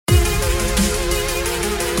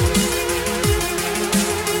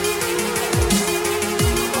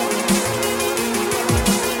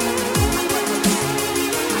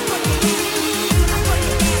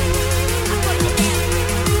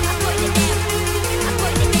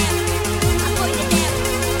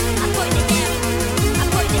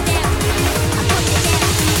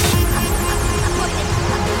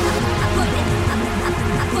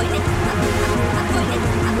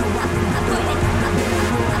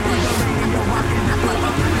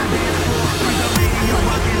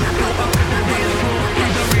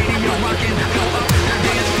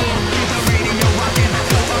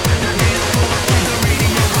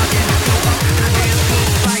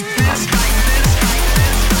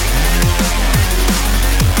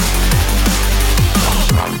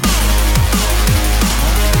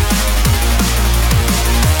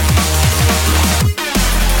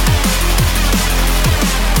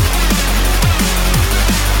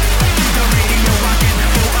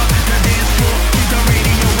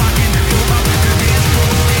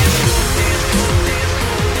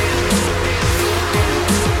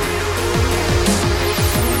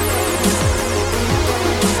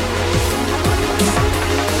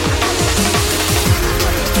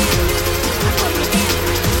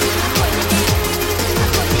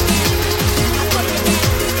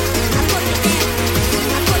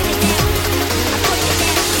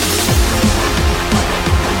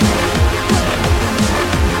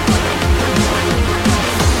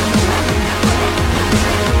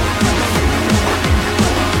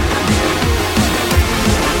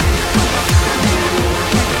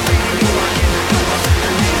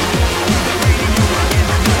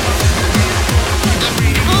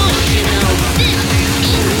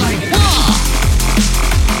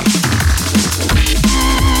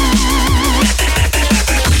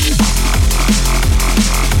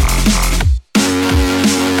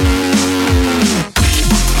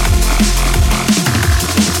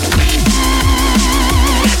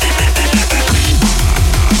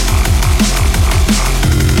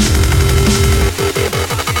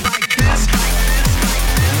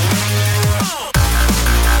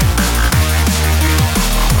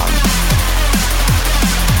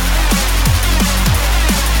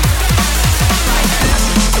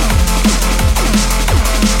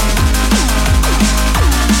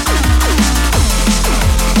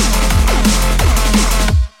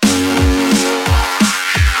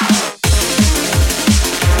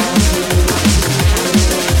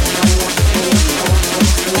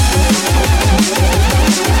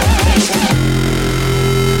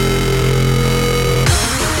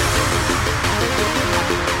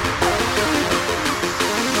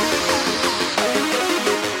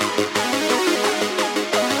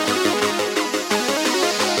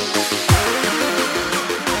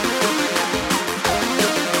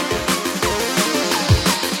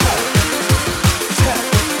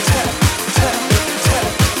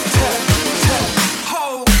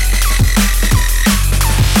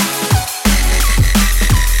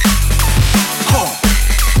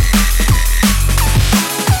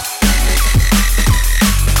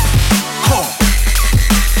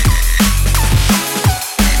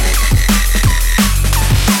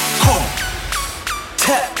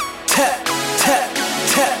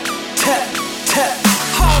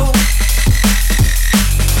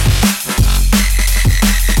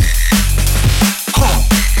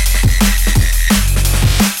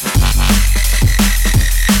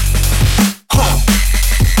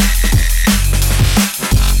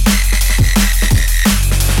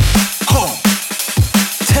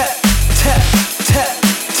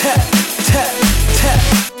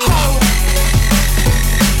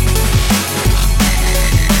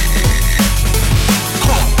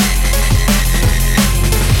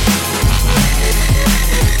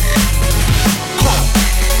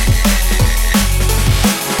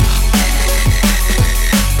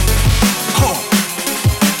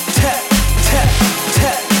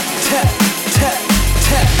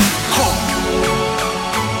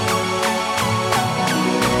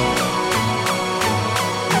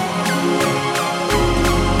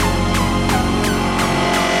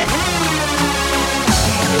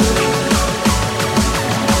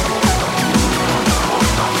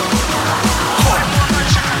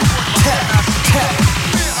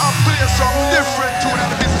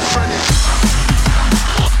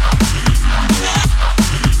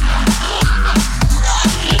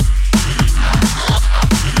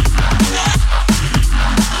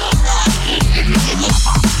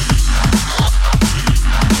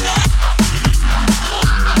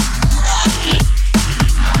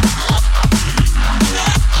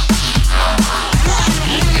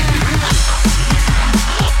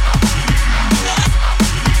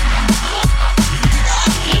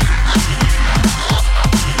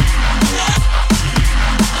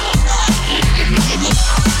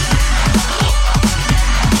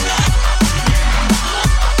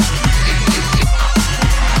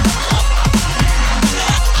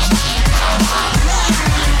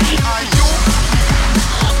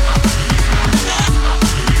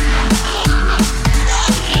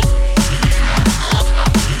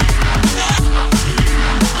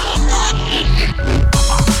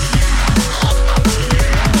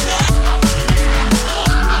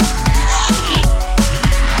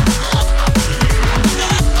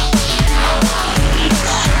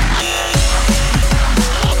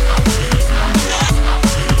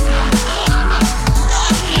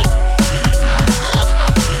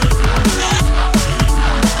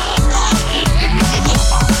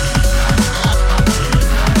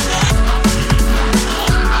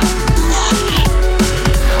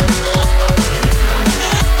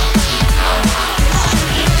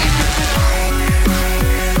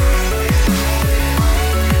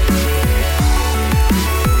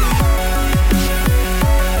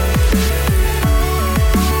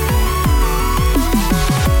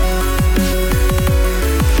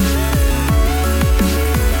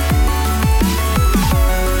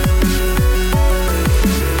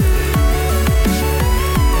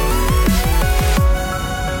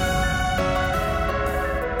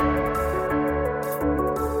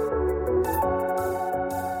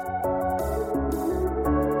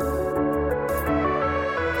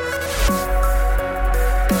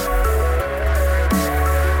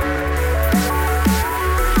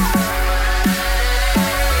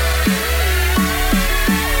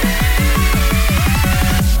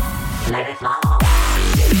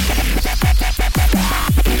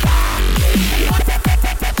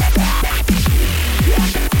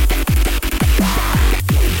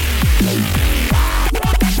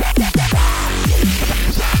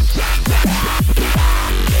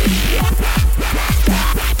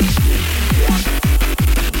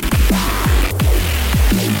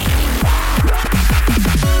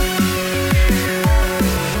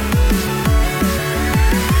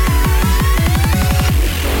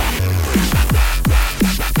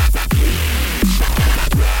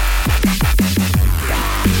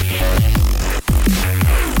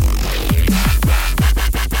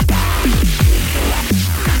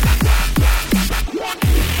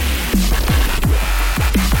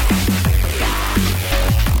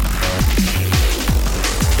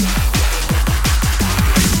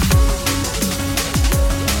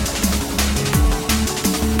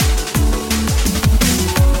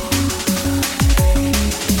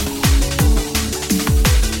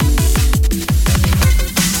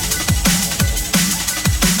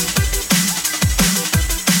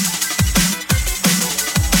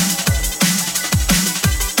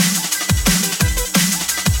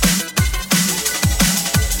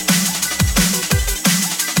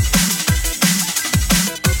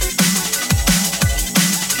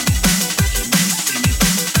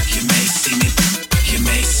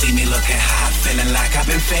like I've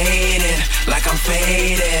been faded, like I'm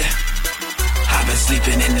faded. I've been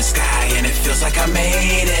sleeping in the sky and it feels like I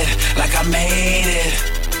made it, like I made it.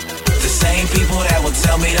 The same people that will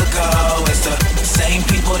tell me to go, it's the same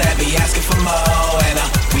people that be asking for more. And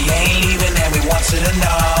we ain't leaving and we want you to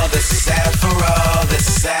know, this is sad for all, this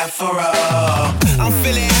is sad for all. I'm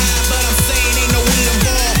feeling high but I'm saying ain't no way to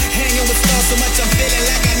ball. Hanging with stars so much I'm feeling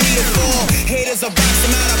like I need a fall. Haters are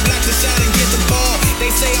boxing out, I block the shot and get the ball. They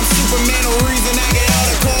say I'm Superman, no reason I get all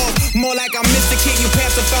the calls. More like I'm Mr. Kid, you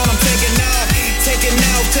pass the phone, I'm taking off.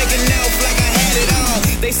 Taking off like I had it all.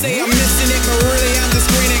 They say I'm missing it, but really I'm just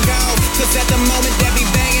screening calls. Cause at the moment they be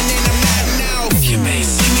banging and I'm not now. You may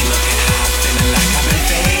see me looking high, feeling like I've been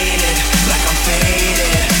faded, like I'm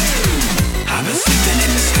faded. I've been sleeping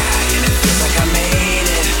in the sky and it feels like I made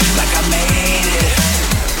it, like I made it.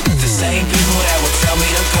 The same people that will tell me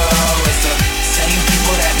to go, it's the same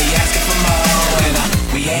people that be asking for more. And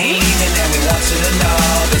we ain't leaving and we want you to know,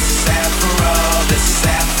 this is sad for all, this is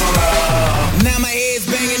sad for all. Now my head's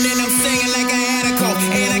banging and I'm singing like I had a cold.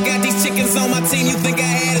 And I got these chickens on my team, you think I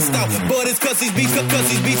had a stove. But it's cause these beats make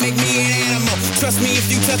me an animal. Trust me, if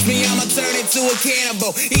you touch me, I'ma turn into a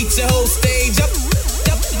cannibal. Eat your whole stage up.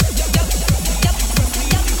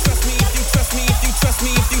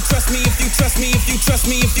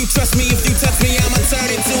 If you touch me, I'ma turn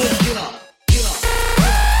into a get up.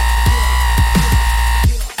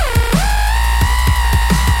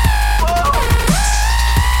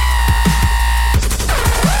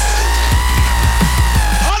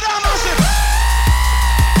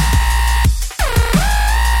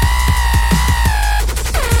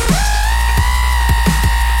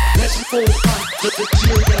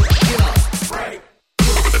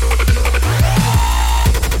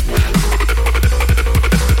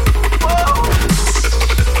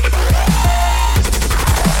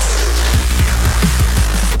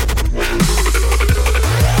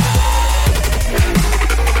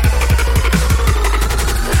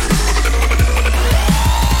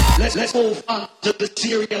 Let's move on to the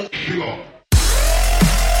serial killer.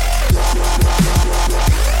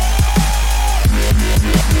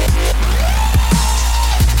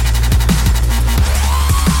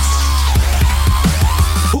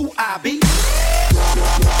 Who I be?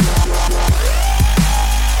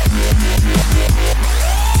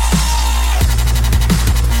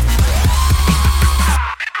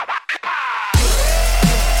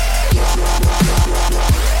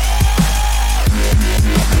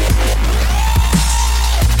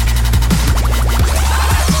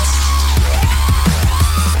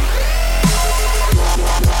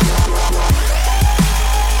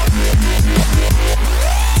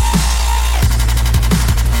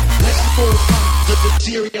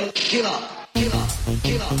 Serial killer, killer,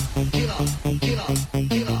 killer, killer, killer, killer,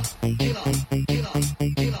 killer,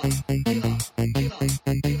 killer,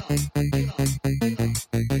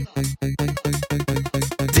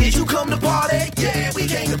 Did you come to party? Yeah, we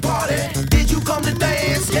came to party. Did you come to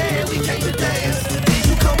dance? Yeah, we came to dance. Did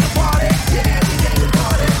you come to party? Yeah, we came to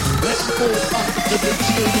party. Let's go up to the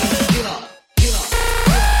serial killer.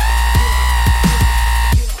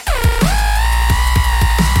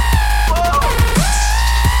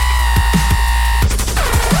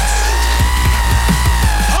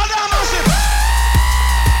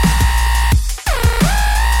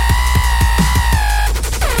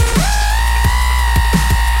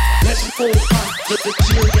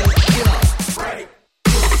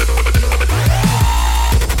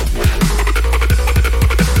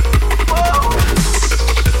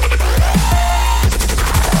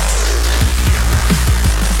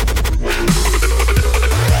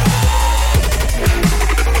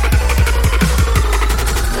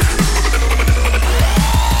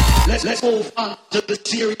 Let's move on to the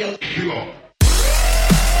serial killer.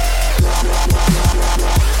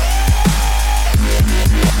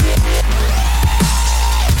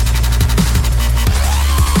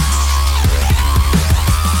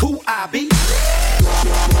 Who I be?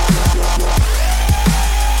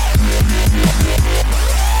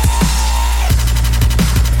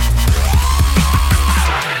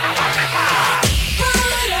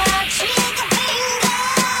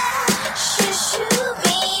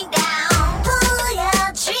 Pull your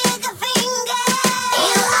trigger finger.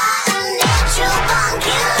 You are a natural born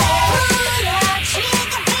killer.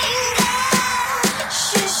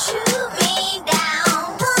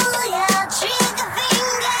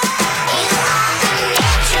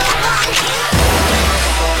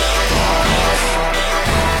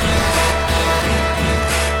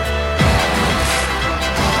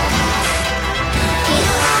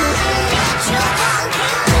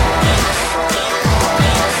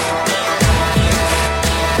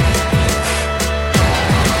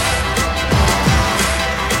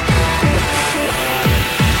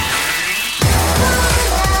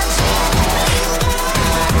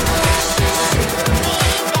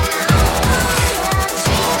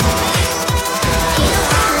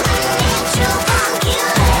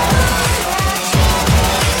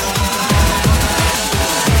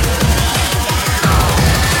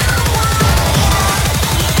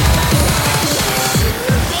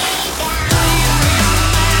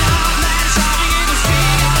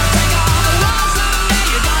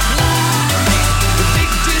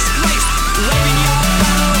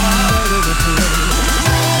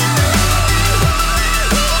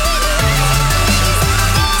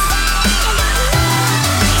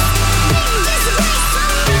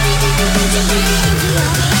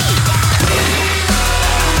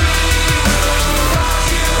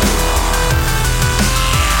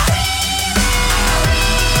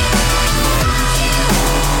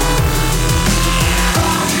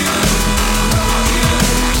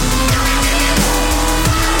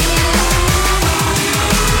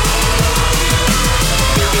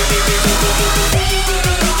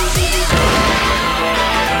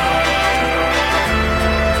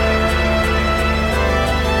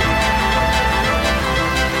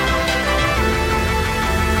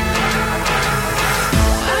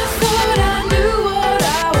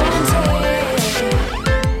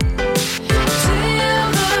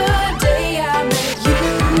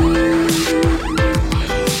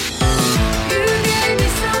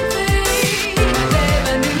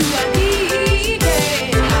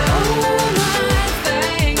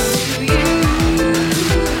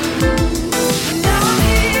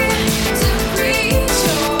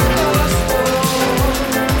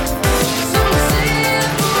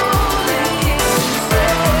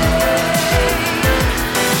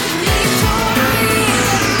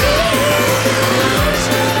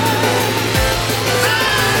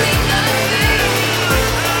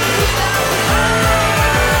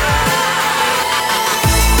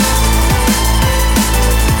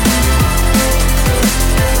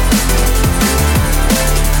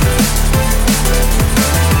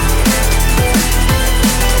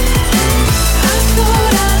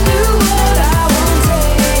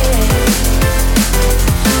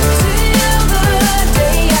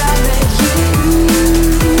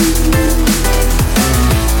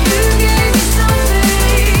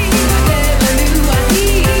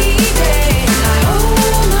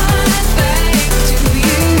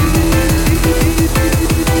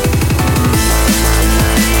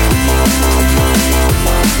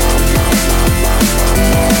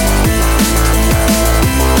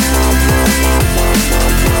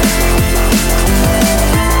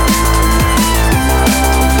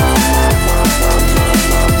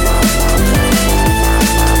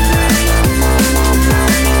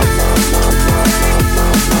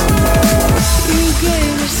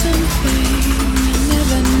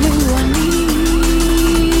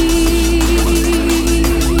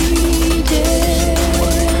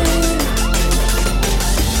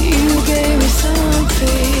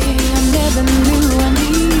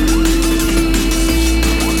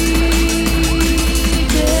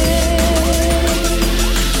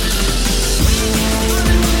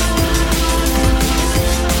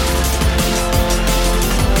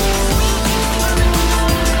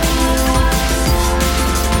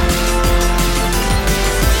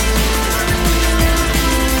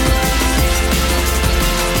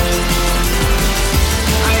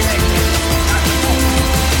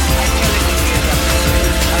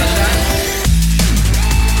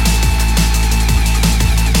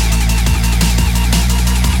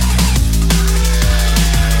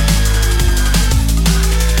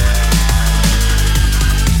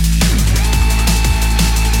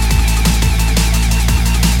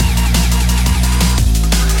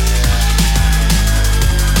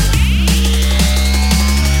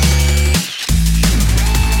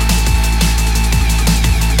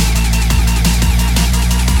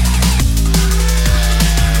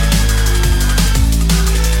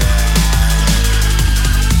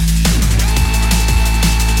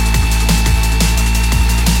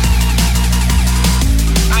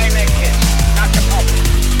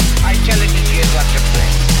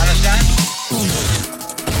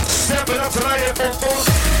 tonight.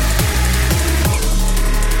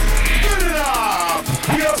 Get it up!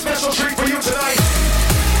 We got a special treat for you tonight.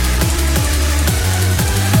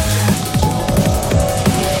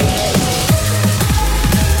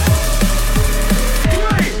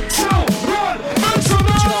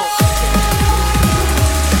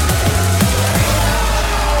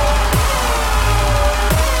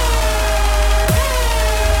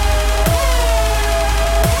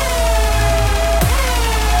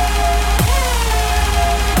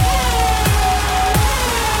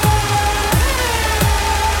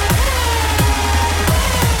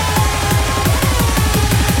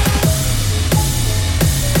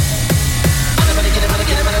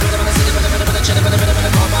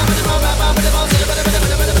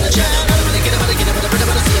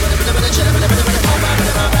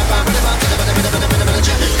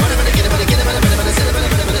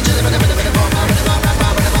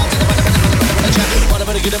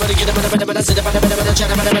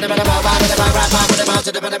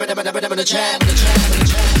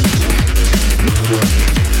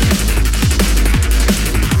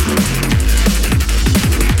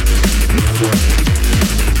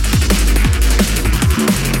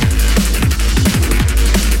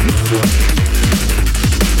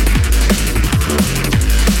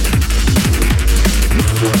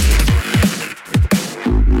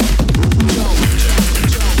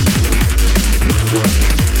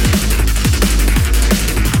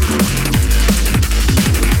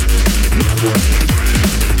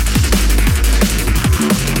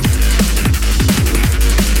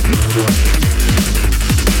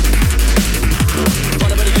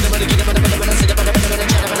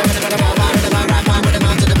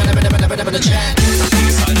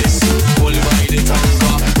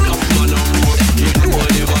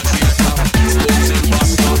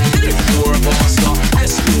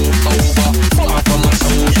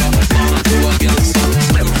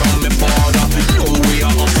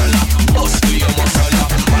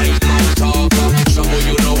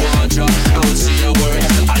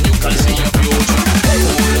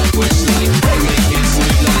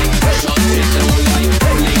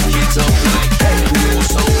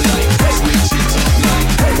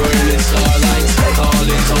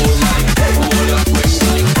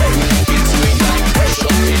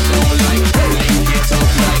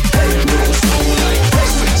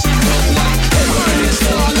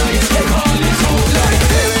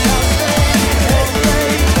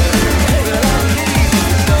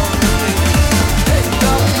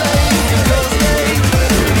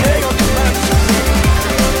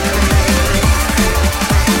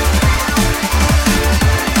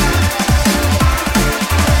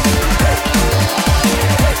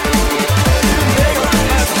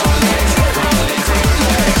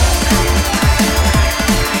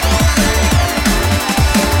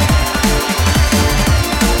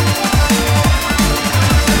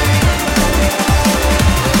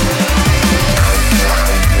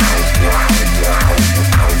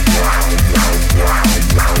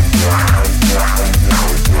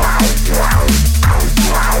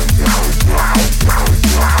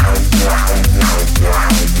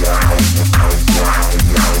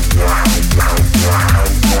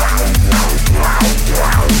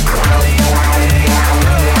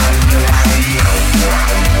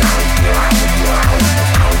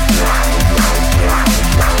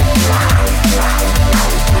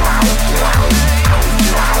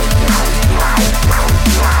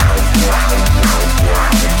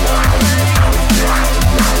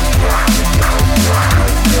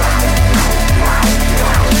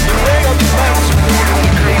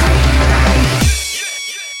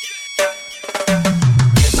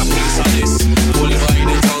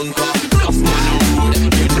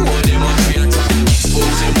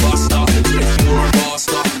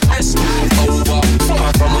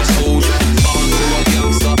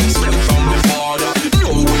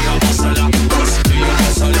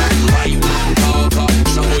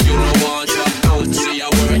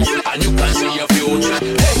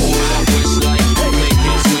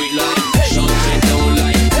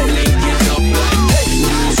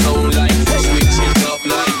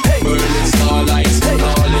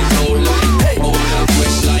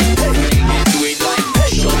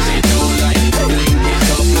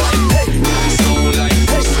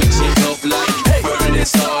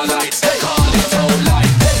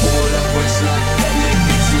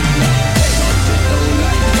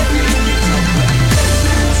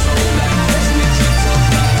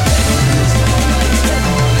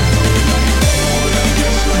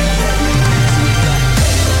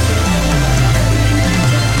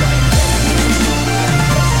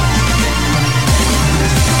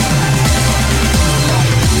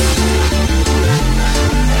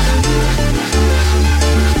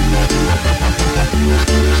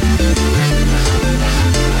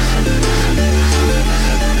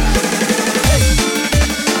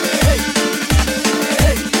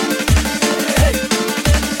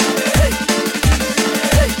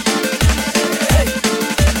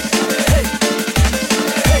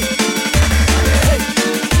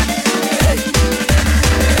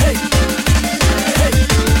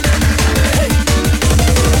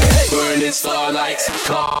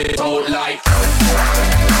 it out like.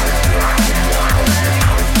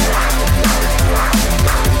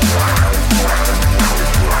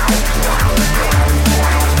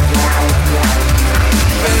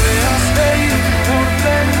 Baby, I'll stay if you wanna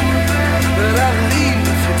play, but I'll leave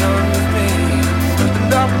if you're done with me.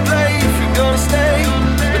 And I'll play if you're gonna stay,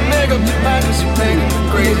 but make up your mind 'cause you're making me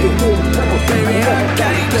crazy. Baby, I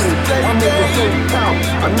came just to play the game.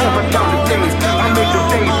 I never count the days, I make the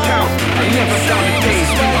days count. I never count the days,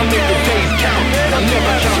 I make the days count.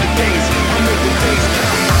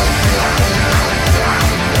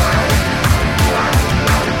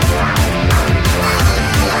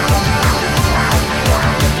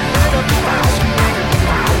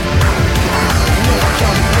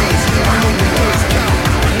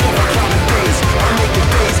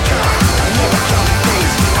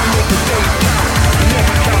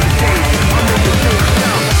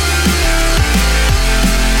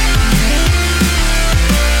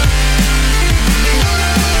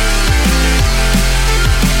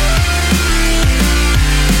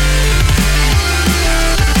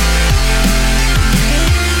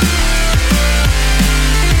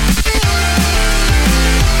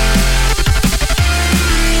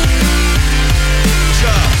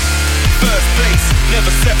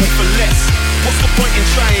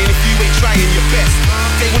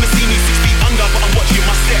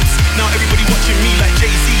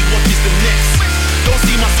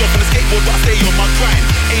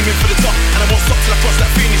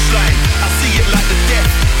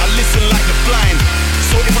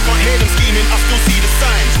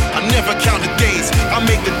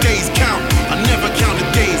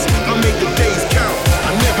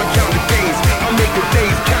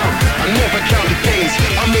 I never count the days,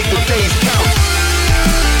 I make the days count.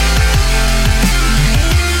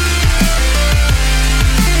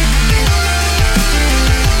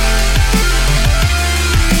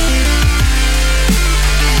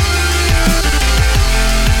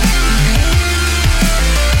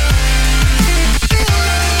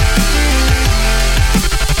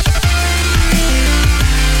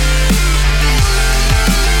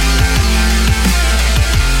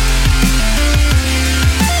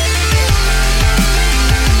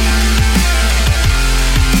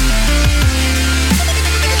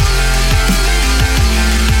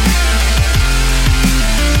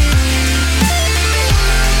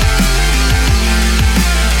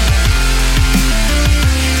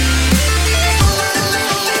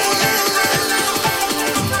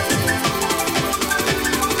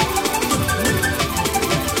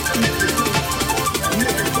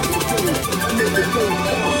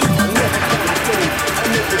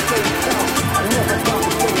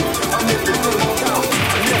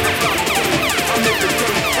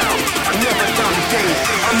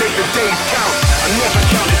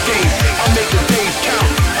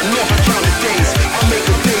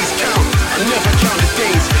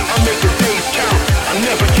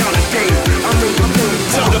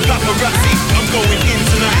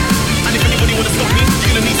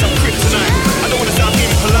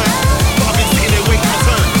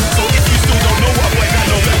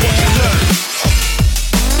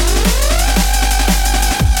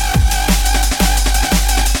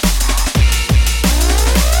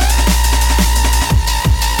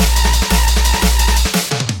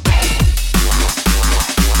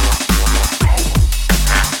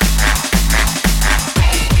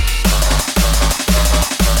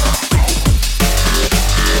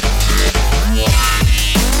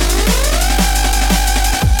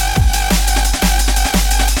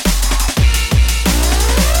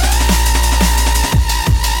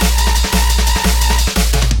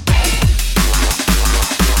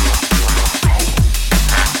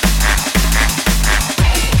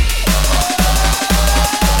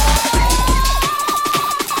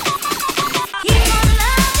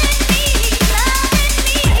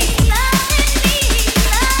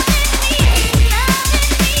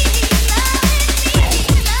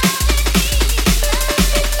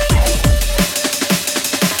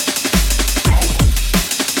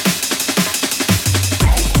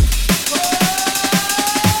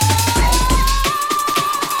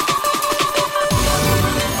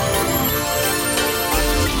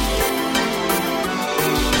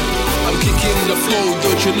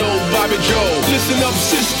 Don't you know Bobby Joe? Listen up,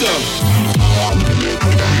 sister.